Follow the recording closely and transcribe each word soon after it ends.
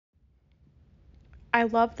I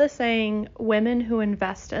love the saying, women who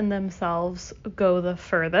invest in themselves go the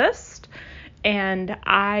furthest. And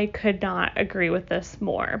I could not agree with this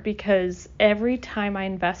more, because every time I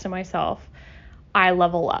invest in myself, I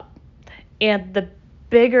level up. And the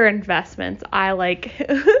bigger investments, I like,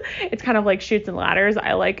 it's kind of like Chutes and Ladders.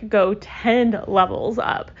 I like go 10 levels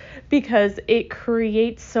up, because it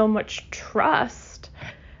creates so much trust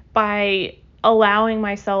by allowing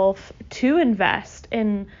myself to invest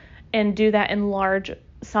in and do that in large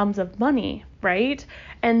sums of money, right?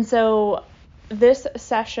 And so this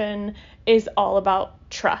session is all about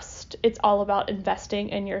trust. It's all about investing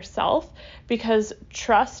in yourself, because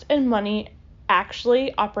trust and money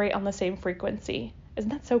actually operate on the same frequency.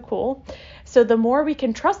 Isn't that so cool? So the more we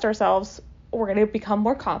can trust ourselves, we're going to become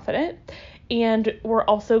more confident, and we're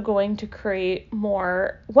also going to create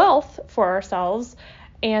more wealth for ourselves.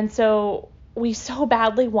 And so we so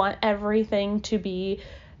badly want everything to be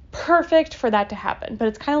perfect for that to happen. But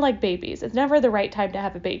it's kind of like babies. It's never the right time to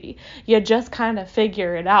have a baby. You just kind of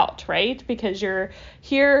figure it out, right? Because we're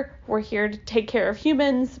here to take care of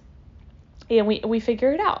humans, and we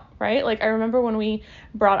figure it out, right? Like, I remember when we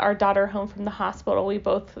brought our daughter home from the hospital, we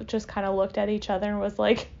both just kind of looked at each other and was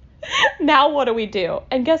like, now what do we do?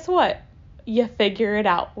 And guess what? You figure it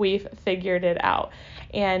out. We've figured it out.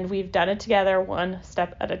 And we've done it together, one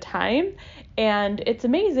step at a time. And it's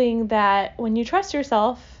amazing that when you trust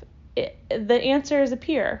yourself, the answers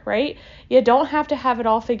appear, right? You don't have to have it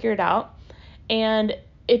all figured out. And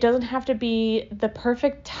it doesn't have to be the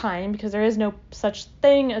perfect time, because there is no such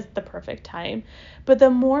thing as the perfect time. But the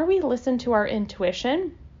more we listen to our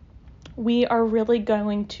intuition, we are really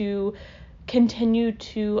going to continue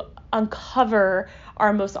to uncover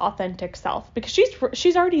our most authentic self, because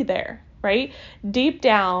she's already there, right? Deep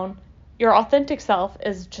down, your authentic self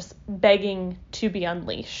is just begging to be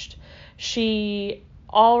unleashed. She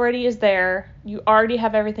already is there. You already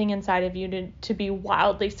have everything inside of you to be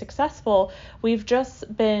wildly successful. We've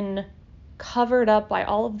just been covered up by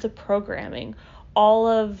all of the programming, all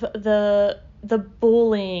of the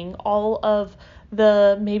bullying, all of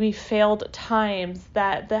the maybe failed times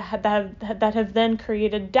that have then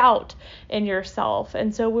created doubt in yourself.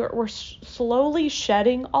 And so we're slowly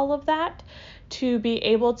shedding all of that to be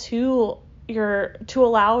able to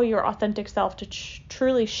allow your authentic self to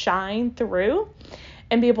truly shine through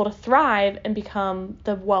and be able to thrive and become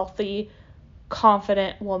the wealthy,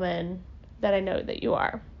 confident woman that I know that you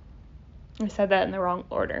are. I said that in the wrong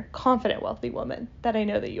order. Confident, wealthy woman that I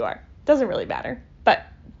know that you are. Doesn't really matter. But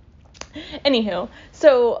anywho,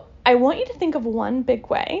 so I want you to think of one big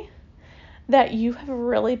way that you have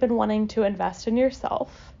really been wanting to invest in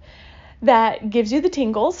yourself, that gives you the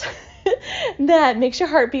tingles, that makes your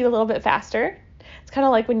heart beat a little bit faster. It's kind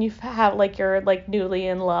of like when you have like you're like newly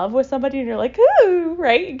in love with somebody and you're like, ooh,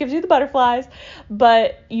 right? It gives you the butterflies,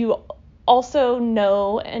 but you also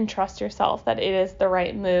know and trust yourself that it is the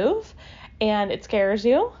right move, and it scares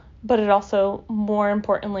you, but it also, more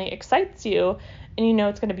importantly, excites you, and you know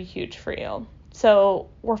it's going to be huge for you. So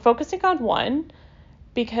we're focusing on one,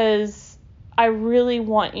 because I really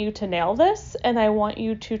want you to nail this, and I want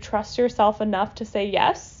you to trust yourself enough to say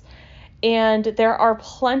yes. And there are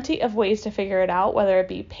plenty of ways to figure it out, whether it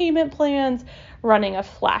be payment plans, running a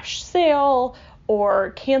flash sale,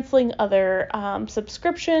 or canceling other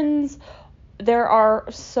subscriptions. There are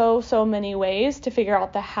so many ways to figure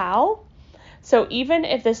out the how. So even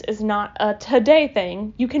if this is not a today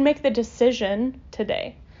thing, you can make the decision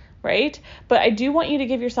today, right? But I do want you to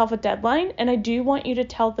give yourself a deadline, and I do want you to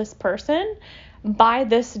tell this person, by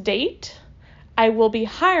this date, I will be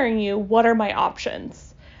hiring you. What are my options?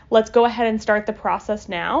 Let's go ahead and start the process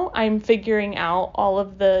now. I'm figuring out all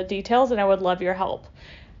of the details, and I would love your help.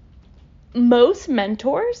 Most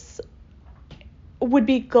mentors would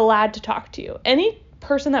be glad to talk to you. Any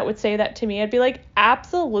person that would say that to me, I'd be like,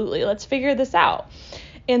 absolutely, let's figure this out.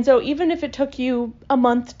 And so even if it took you a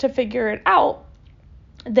month to figure it out,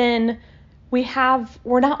 then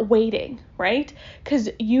we're not waiting, right? Because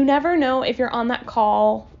you never know if you're on that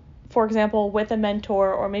call, for example, with a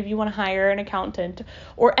mentor, or maybe you want to hire an accountant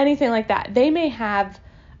or anything like that. They may have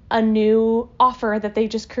a new offer that they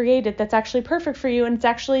just created that's actually perfect for you, and it's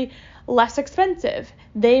actually less expensive.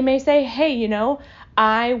 They may say, hey,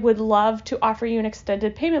 I would love to offer you an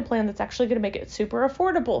extended payment plan that's actually going to make it super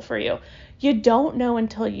affordable for you. You don't know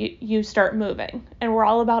until you start moving, and we're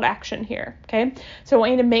all about action here, okay? So I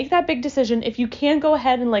want you to make that big decision. If you can go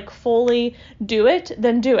ahead and fully do it,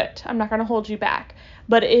 then do it. I'm not going to hold you back.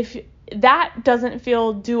 But if that doesn't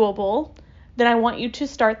feel doable, then I want you to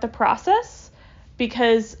start the process,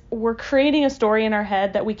 because we're creating a story in our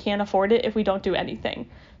head that we can't afford it if we don't do anything.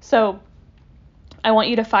 So I want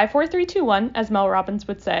you to 5, 4, 3, 2, 1, as Mel Robbins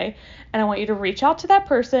would say, and I want you to reach out to that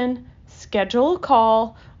person, schedule a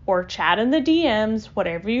call, or chat in the DMs,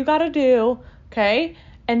 whatever you got to do, okay,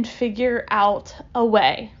 and figure out a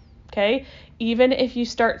way, okay? Even if you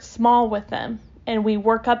start small with them and we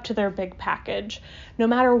work up to their big package, no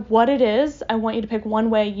matter what it is, I want you to pick one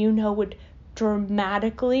way you know would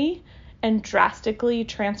dramatically and drastically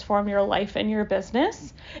transform your life and your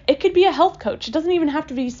business. It could be a health coach. It doesn't even have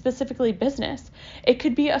to be specifically business. It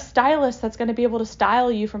could be a stylist that's going to be able to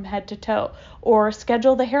style you from head to toe, or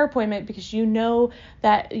schedule the hair appointment because you know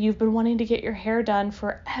that you've been wanting to get your hair done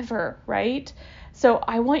forever, right? So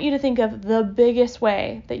I want you to think of the biggest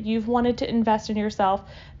way that you've wanted to invest in yourself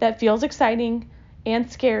that feels exciting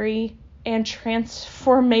and scary and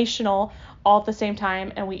transformational all at the same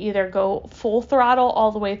time, and we either go full throttle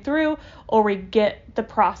all the way through, or we get the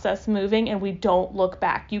process moving and we don't look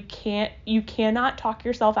back. You cannot talk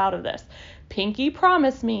yourself out of this. Pinky,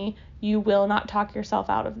 promise me you will not talk yourself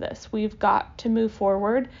out of this. We've got to move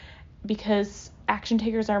forward because action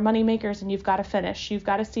takers are money makers, and you've got to finish. You've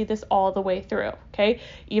got to see this all the way through, okay?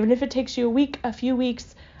 Even if it takes you a week, a few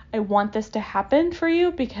weeks, I want this to happen for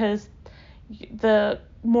you, because the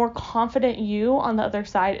more confident you on the other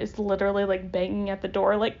side is literally like banging at the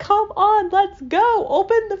door, like, come on, let's go,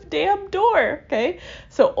 open the damn door, okay?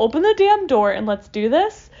 So open the damn door and let's do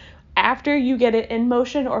this. After you get it in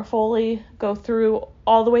motion or fully go through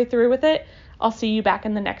all the way through with it, I'll see you back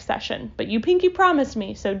in the next session. But you pinky promised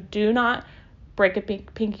me, so do not break a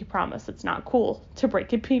pinky promise. It's not cool to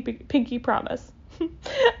break a pinky promise.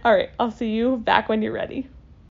 All right, I'll see you back when you're ready.